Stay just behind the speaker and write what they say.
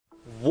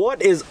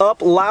What is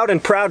up, loud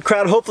and proud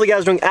crowd? Hopefully you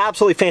guys are doing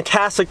absolutely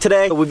fantastic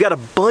today. We've got a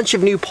bunch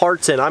of new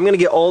parts in. I'm gonna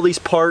get all these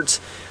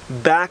parts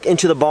back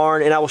into the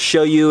barn and I will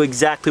show you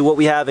exactly what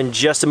we have in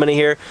just a minute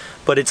here.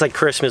 But it's like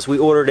Christmas. We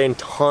ordered in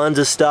tons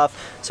of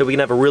stuff so we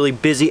can have a really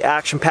busy,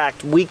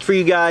 action-packed week for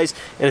you guys.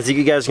 And I think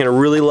you guys are gonna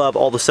really love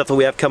all the stuff that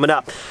we have coming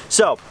up.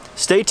 So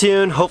stay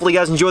tuned. Hopefully you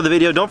guys enjoy the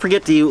video. Don't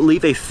forget to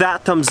leave a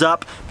fat thumbs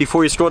up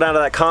before you scroll down to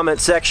that comment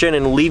section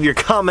and leave your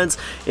comments.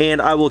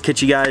 And I will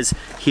catch you guys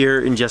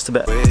here in just a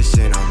bit.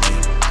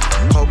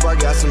 Hope I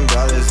got some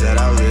brothers that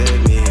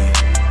outlive me.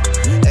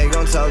 Ain't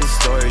gon' tell the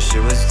story,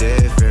 shit was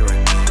different with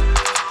me.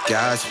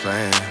 God's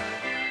plan,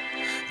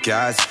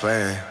 God's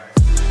plan.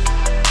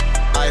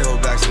 I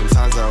hold back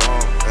sometimes I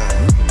won't,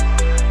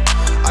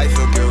 I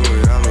feel good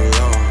when I'm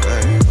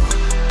alone,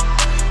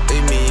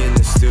 leave me in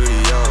the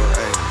studio,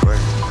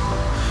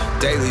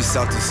 daily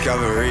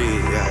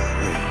self-discovery,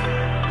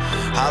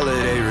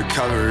 holiday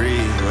recovery,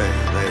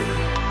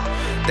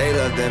 they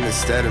love them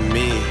instead of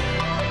me.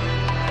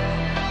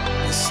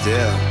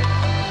 Still.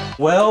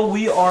 Well,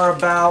 we are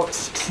about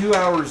 2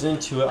 hours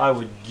into it, I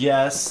would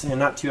guess, and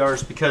not 2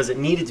 hours because it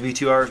needed to be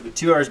 2 hours, but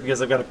 2 hours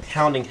because I've got a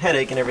pounding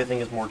headache and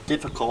everything is more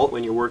difficult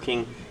when you're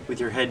working with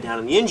your head down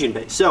in the engine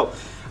bay. So,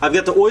 I've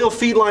got the oil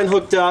feed line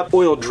hooked up,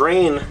 oil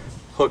drain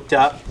hooked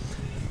up,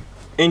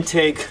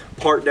 intake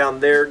part down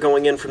there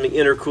going in from the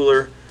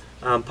intercooler,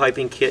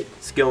 piping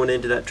kit's going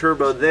into that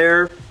turbo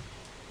there.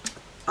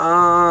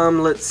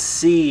 Let's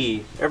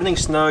see,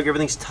 everything's snug,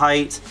 everything's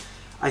tight.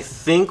 I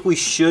think we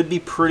should be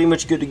pretty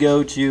much good to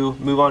go to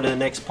move on to the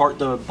next part.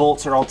 The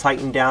bolts are all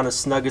tightened down as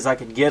snug as I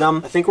could get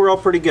them. I think we're all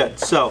pretty good.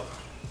 So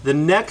the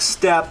next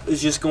step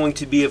is just going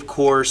to be, of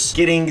course,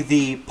 getting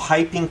the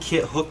piping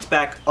kit hooked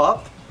back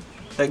up.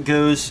 That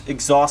goes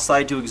exhaust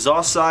side to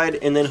exhaust side,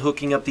 and then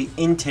hooking up the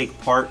intake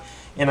part.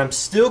 And I'm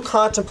still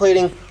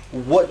contemplating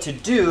what to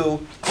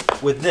do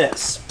with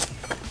this.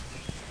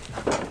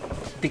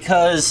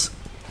 Because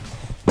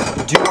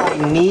do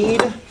I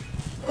need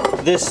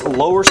this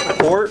lower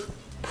support?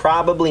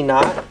 Probably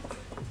not.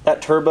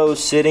 That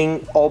turbo's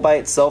sitting all by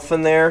itself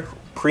in there,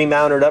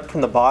 pre-mounted up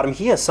from the bottom.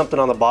 He has something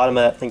on the bottom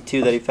of that thing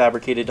too that he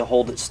fabricated to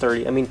hold it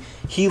sturdy. I mean,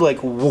 he like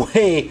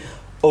way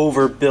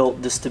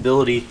overbuilt the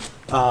stability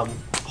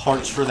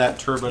parts for that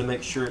turbo to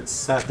make sure it's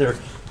sat there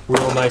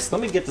real nice.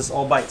 Let me get this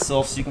all by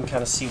itself so you can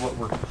kind of see what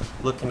we're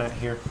looking at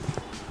here.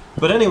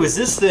 But anyways,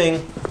 this thing,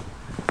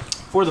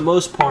 for the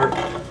most part,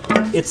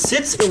 it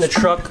sits in the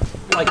truck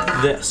like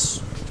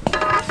this,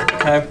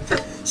 okay?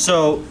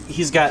 So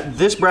he's got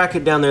this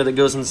bracket down there that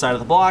goes inside of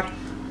the block,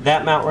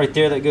 that mount right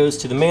there that goes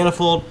to the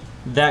manifold,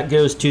 that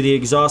goes to the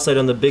exhaust side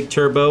on the big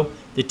turbo,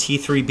 the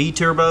T3B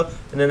turbo,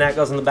 and then that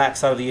goes on the back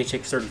side of the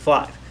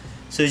HX35.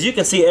 So as you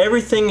can see,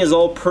 everything is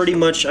all pretty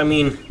much, I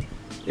mean,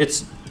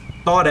 it's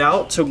thought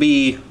out to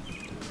be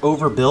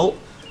overbuilt,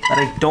 but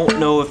I don't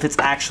know if it's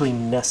actually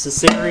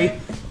necessary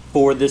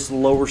for this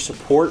lower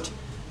support,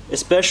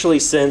 especially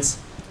since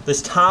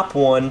this top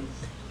one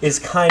is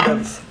kind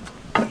of,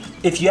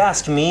 if you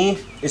ask me,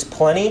 is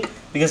plenty,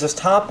 because this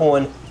top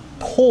one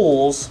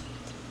pulls,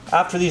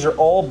 after these are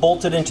all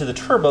bolted into the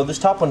turbo, this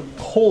top one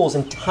pulls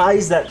and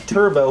ties that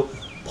turbo,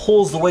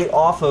 pulls the weight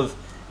off of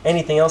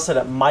anything else that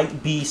it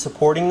might be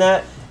supporting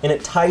that, and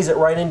it ties it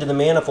right into the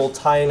manifold,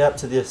 tying up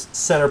to the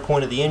center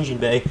point of the engine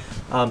bay,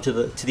 to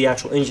the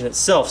actual engine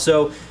itself.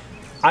 So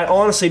I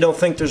honestly don't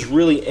think there's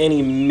really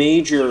any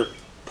major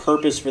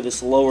purpose for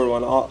this lower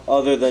one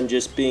other than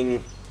just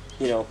being,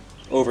 you know,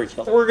 overkill.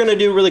 What we're gonna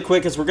do really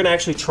quick is we're gonna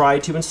actually try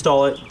to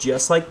install it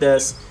just like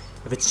this.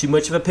 If it's too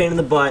much of a pain in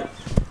the butt,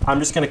 I'm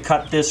just gonna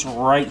cut this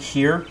right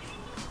here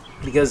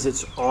because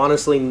it's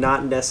honestly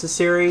not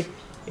necessary,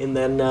 and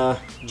then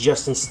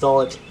just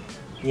install it,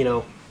 you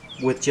know,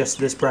 with just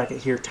this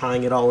bracket here,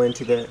 tying it all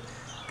into the,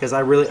 because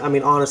I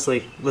mean,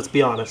 honestly, let's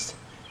be honest,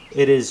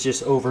 it is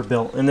just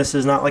overbuilt, and this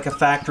is not like a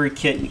factory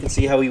kit. You can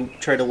see how we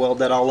tried to weld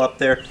that all up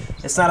there.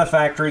 It's not a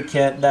factory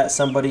kit that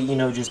somebody, you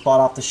know, just bought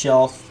off the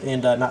shelf,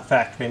 and not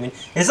factory, I mean,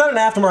 it's not an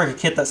aftermarket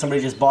kit that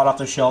somebody just bought off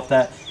the shelf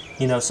that,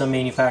 you know, some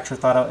manufacturer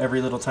thought out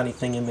every little tiny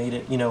thing and made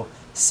it, you know,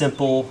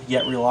 simple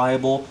yet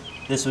reliable.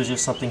 This was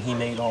just something he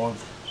made all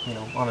of, you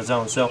know, on his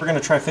own. So we're gonna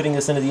try fitting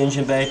this into the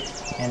engine bay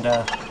and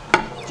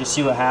just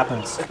see what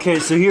happens. Okay,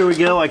 so here we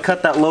go. I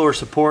cut that lower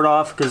support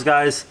off because,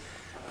 guys,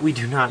 we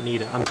do not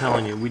need it. I'm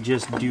telling you, we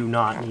just do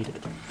not need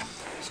it.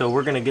 So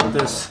we're gonna get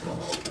this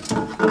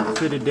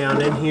fitted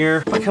down in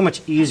here. Look how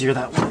much easier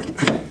that went.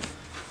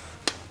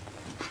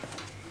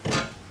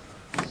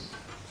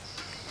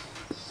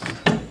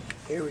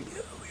 Here we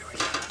go, here we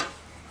go.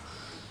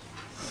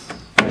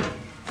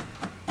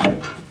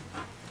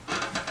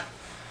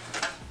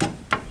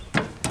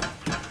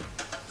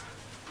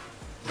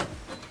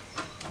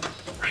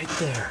 Right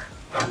there.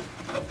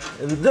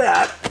 And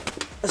that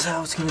is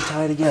how it's gonna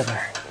tie together.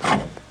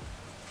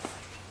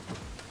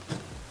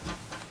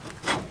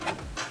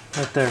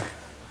 Right there.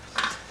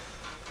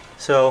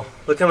 So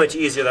look how much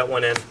easier that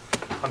went in.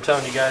 I'm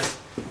telling you guys,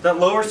 that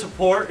lower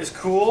support is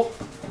cool,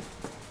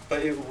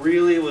 but it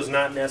really was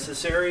not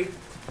necessary.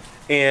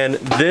 And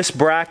this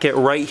bracket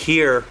right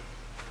here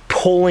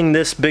pulling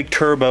this big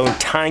turbo and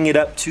tying it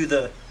up to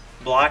the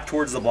block,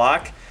 towards the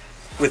block,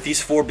 with these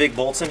 4 big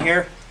bolts in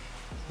here,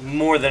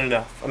 more than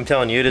enough. I'm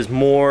telling you, it is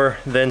more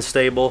than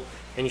stable,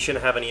 and you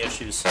shouldn't have any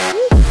issues.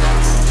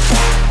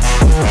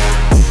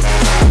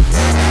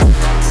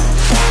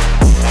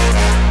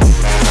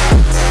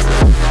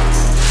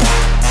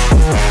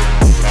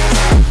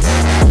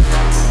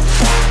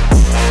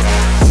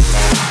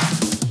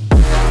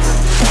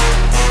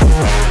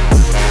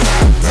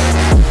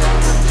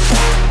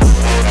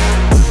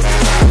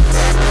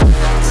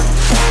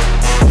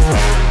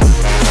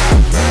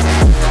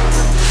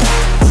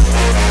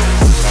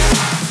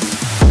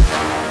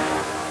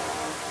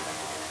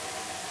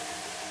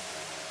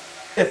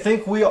 I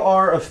think we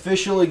are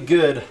officially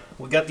good.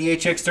 We got the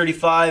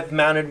HX35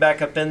 mounted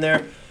back up in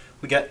there.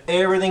 We got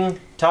everything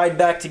tied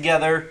back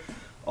together,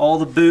 all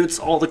the boots,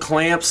 all the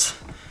clamps.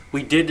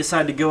 We did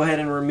decide to go ahead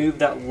and remove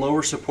that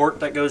lower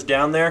support that goes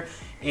down there.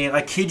 And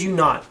I kid you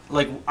not,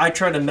 like, I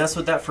tried to mess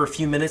with that for a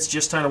few minutes,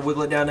 just trying to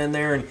wiggle it down in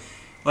there, and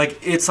like,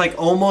 it's like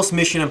almost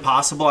mission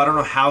impossible. I don't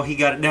know how he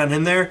got it down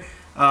in there,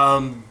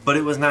 but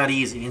it was not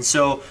easy. And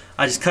so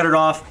I just cut it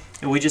off.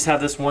 And we just have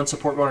this one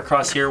support going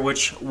across here,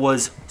 which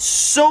was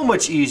so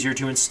much easier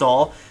to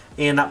install.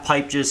 And that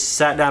pipe just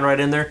sat down right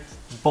in there,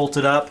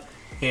 bolted up,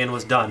 and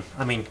was done.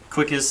 I mean,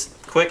 quick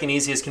and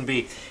easy as can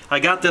be.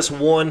 I got this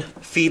one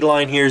feed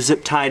line here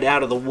zip tied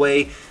out of the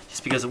way,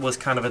 just because it was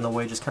kind of in the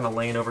way, just kind of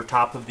laying over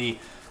top of the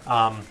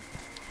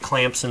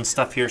clamps and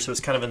stuff here. So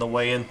it's kind of in the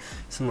way, and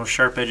some little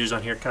sharp edges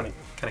on here kind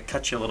of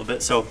cut you a little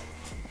bit. So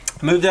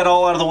move that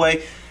all out of the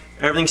way.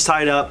 Everything's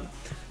tied up.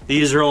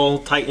 These are all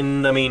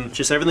tightened. I mean,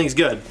 just everything's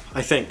good,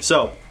 I think.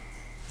 So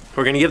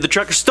we're gonna give the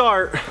truck a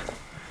start,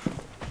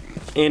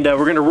 and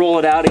we're gonna roll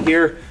it out of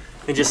here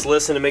and just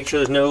listen to make sure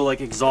there's no like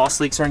exhaust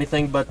leaks or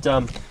anything. But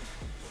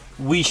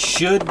we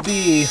should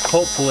be,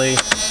 hopefully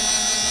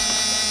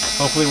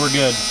we're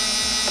good.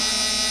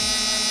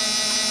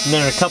 And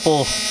then in a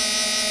couple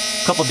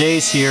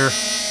days here,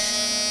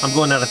 I'm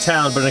going out of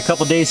town, but in a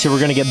couple days here we're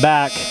gonna get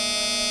back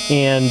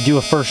and do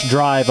a first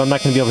drive. I'm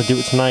not gonna be able to do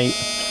it tonight.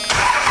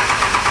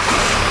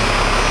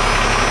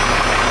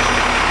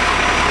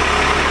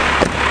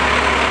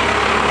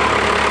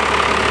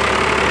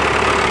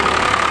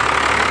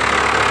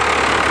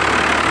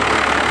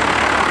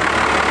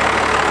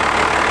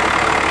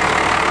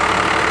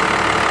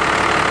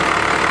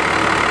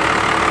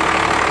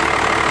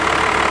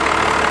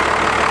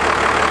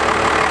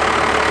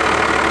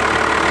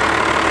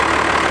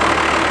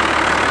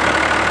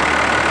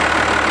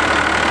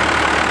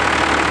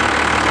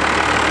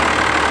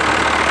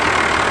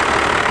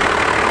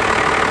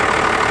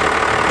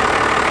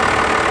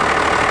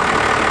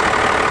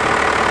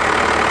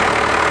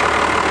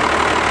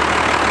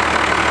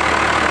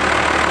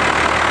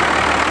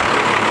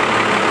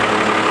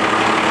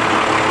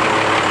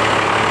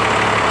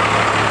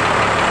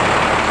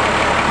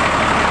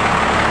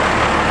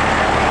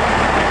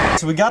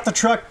 So we got the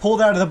truck pulled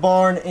out of the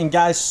barn, and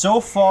guys, so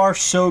far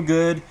so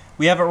good.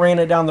 We haven't ran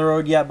it down the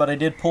road yet, but I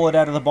did pull it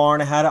out of the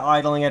barn. I had it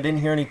idling. I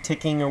didn't hear any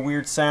ticking or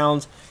weird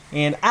sounds.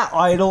 And at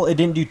idle, it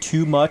didn't do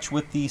too much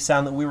with the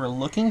sound that we were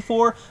looking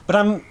for. But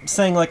I'm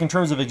saying, like, in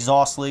terms of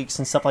exhaust leaks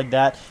and stuff like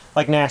that,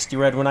 like Nasty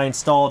Red, when I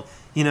installed,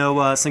 you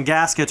know, some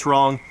gaskets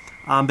wrong,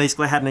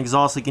 basically I had an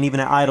exhaust leak, and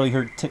even at idle you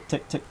heard tick,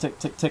 tick, tick, tick,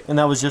 tick, tick, and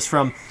that was just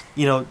from,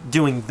 you know,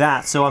 doing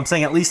that. So I'm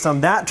saying, at least on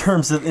that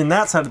terms, in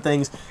that side of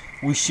things,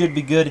 we should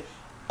be good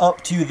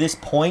up to this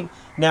point.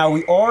 Now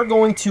we are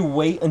going to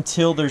wait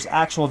until there's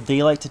actual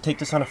daylight to take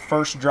this on a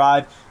first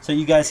drive, so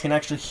you guys can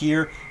actually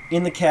hear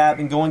in the cab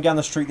and going down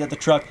the street that the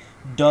truck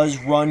does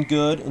run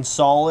good and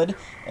solid,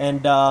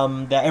 and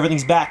that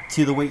everything's back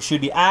to the way it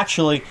should be.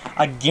 Actually,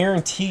 I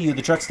guarantee you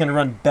the truck's going to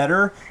run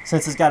better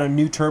since it's got a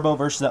new turbo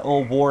versus that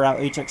old wore out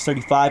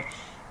HX35.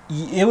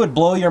 It would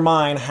blow your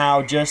mind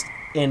how just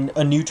in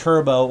a new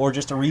turbo or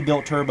just a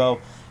rebuilt turbo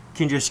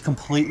can just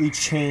completely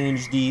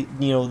change the,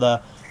 you know,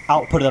 the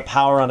output of the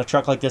power on a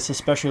truck like this,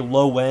 especially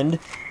low end.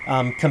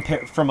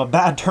 Compared from a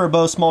bad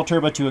turbo, small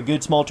turbo, to a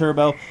good small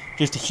turbo,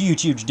 just a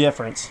huge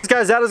difference.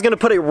 Guys, that is going to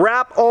put a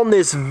wrap on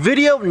this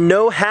video.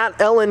 No hat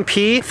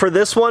LNP for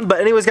this one, but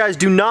anyways guys,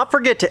 do not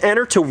forget to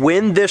enter to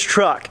win this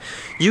truck.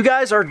 You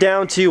guys are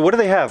down to, what do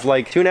they have,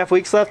 like 2.5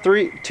 weeks left?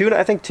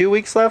 I think 2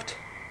 weeks left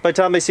by the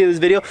time they see this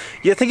video.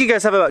 Yeah, I think you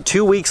guys have about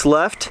 2 weeks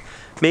left,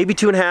 maybe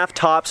 2.5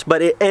 tops,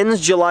 but it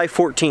ends July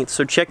 14th,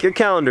 so check your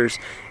calendars.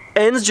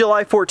 Ends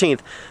July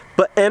 14th.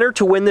 But enter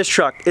to win this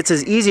truck. It's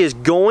as easy as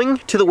going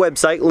to the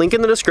website, link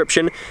in the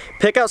description,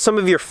 pick out some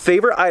of your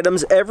favorite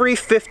items. Every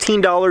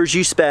 $15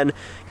 you spend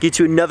gets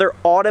you another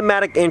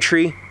automatic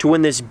entry to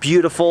win this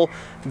beautiful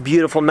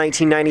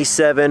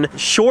 1997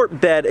 short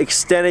bed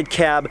extended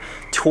cab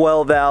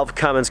 12 valve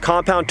Cummins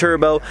compound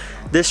turbo.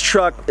 This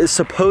truck is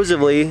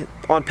supposedly,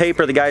 on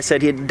paper, the guy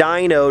said he had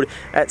dynoed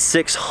at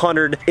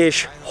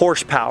 600-ish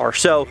horsepower.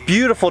 So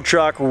beautiful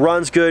truck,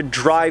 runs good,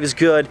 drives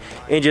good,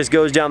 and just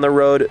goes down the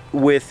road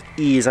with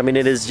ease. I mean,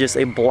 it is just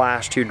a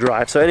blast to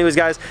drive. So anyways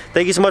guys,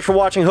 thank you so much for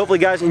watching. Hopefully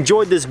you guys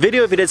enjoyed this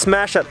video. If you did,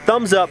 smash that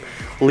thumbs up,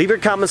 leave your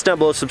comments down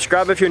below,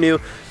 subscribe if you're new.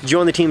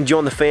 join the team,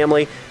 join the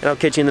family, and I'll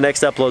catch you in the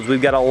next uploads.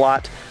 We've got a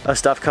lot of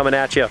stuff coming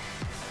at you.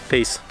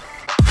 Peace.